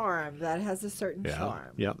certain charm. That has a certain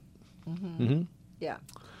charm. Yeah. Mm-hmm. Yeah.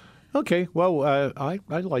 Okay. Well, I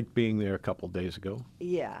liked being there a couple of days ago.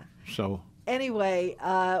 Yeah. So. Anyway,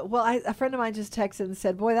 a friend of mine just texted and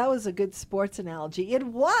said, boy, that was a good sports analogy. It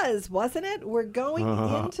was, wasn't it? We're going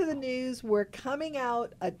into the news. We're coming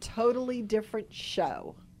out a totally different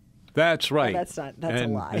show. That's right. That's a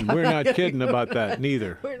lie. And we're not kidding about that,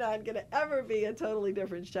 neither. We're not going to ever be a totally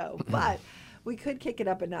different show. But we could kick it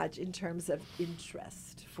up a notch in terms of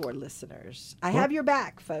interest for listeners. I have your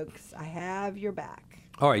back, folks. I have your back.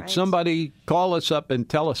 All right. Somebody call us up and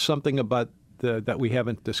tell us something about that we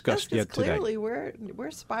haven't discussed yet today. Clearly,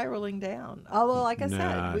 we're spiraling down. Although, like I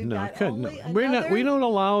said, we've got only we don't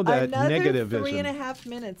allow that another negativism. 3.5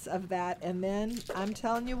 minutes of that, and then I'm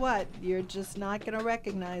telling you what, you're just not going to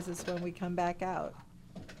recognize us when we come back out.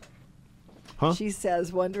 Huh? She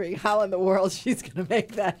says, wondering how in the world she's going to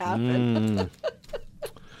make that happen.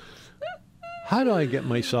 How do I get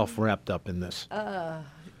myself wrapped up in this?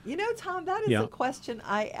 You know, Tom, that is a question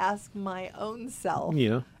I ask my own self.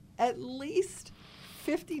 Yeah. At least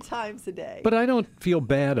 50 times a day. But I don't feel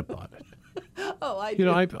bad about it. Oh, I do. You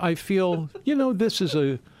know, I feel, this is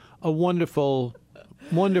a wonderful,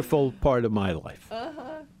 wonderful part of my life.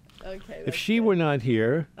 Okay. If she were not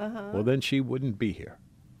here, well, then she wouldn't be here.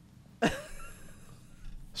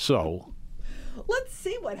 So. Let's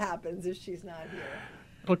see what happens if she's not here.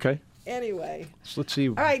 Okay. Anyway. So let's see.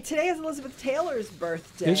 All right, today is Elizabeth Taylor's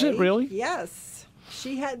birthday. Is it really? Yes.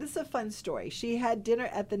 This is a fun story. She had dinner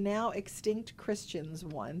at the now extinct Christians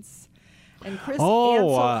once, and Chris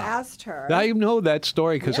Ansel asked her. I know that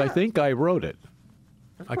story because I think I wrote it.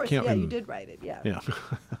 Of course, I can't remember. You did write it, yeah.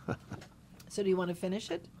 So do you want to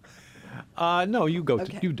finish it? No, you go.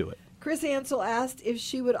 Okay. You do it. Chris Ansel asked if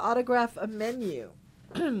she would autograph a menu.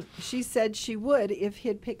 She said she would if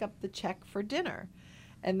he'd pick up the check for dinner.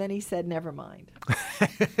 And then he said, never mind. I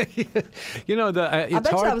bet you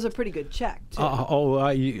that was a pretty good check, too.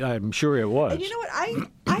 I'm sure it was. And you know what?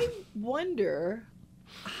 I wonder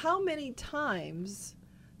how many times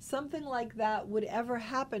something like that would ever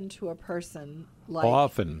happen to a person.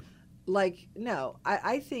 Often. No.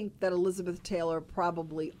 I think that Elizabeth Taylor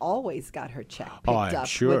probably always got her check picked up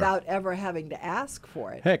sure. without ever having to ask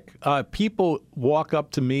for it. Heck, people walk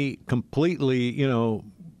up to me completely,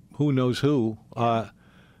 who knows who.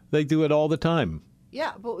 They do it all the time.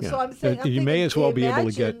 Yeah, but so I'm saying, you may as well be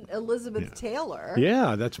able to get Elizabeth Taylor.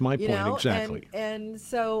 Yeah, that's my point exactly. And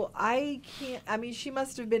so I can't. I mean, she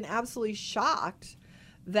must have been absolutely shocked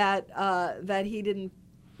that he didn't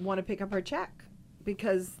want to pick up her check,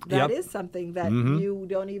 because that is something that you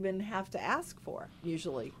don't even have to ask for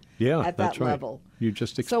usually. Yeah, at that's that right. level. You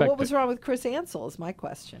just expect. So what was wrong with Chris Ansel? Is my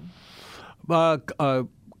question.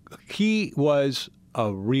 He was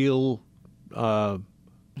a real.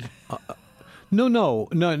 No,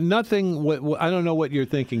 nothing. I don't know what you're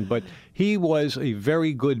thinking, but he was a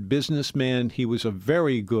very good businessman. He was a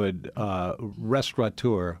very good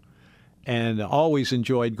restaurateur, and always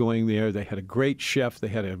enjoyed going there. They had a great chef. They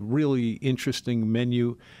had a really interesting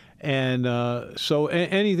menu, and so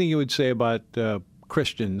anything you would say about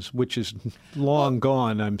Christians, which is long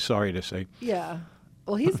gone, I'm sorry to say. Yeah.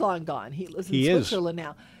 Well, he's long gone. He lives in Switzerland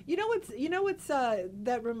now. You know what's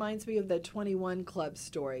that reminds me of the 21 Club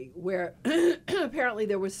story, where apparently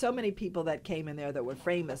there were so many people that came in there that were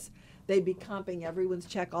famous. They'd be comping everyone's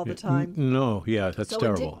check all the time. No, that's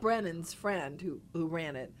terrible. So Dick Brennan's friend who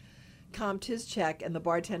ran it comped his check, and the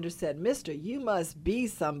bartender said, "Mister, you must be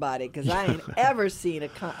somebody, because I ain't ever seen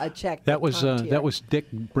a check that was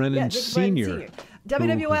Dick Brennan Sr.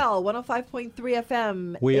 WWL 105.3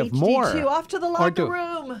 FM. We have HD2, more. Off to the locker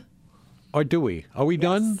room. Or do we? Are we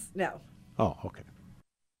done? No. Oh, okay.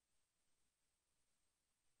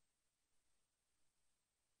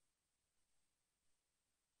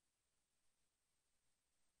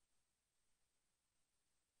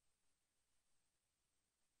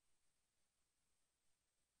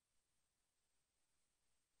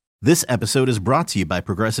 This episode is brought to you by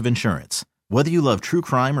Progressive Insurance. Whether you love true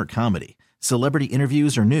crime or comedy, celebrity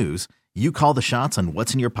interviews or news, You call the shots on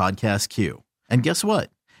what's in your podcast queue. And guess what?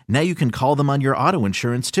 Now you can call them on your auto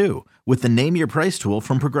insurance too with the Name Your Price tool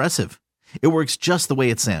from Progressive. It works just the way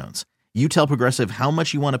it sounds. You tell Progressive how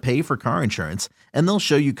much you want to pay for car insurance, and they'll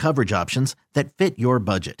show you coverage options that fit your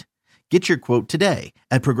budget. Get your quote today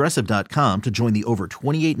at Progressive.com to join the over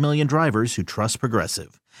 28 million drivers who trust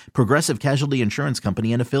Progressive. Progressive Casualty Insurance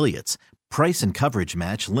Company and Affiliates. Price and coverage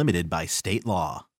match limited by state law.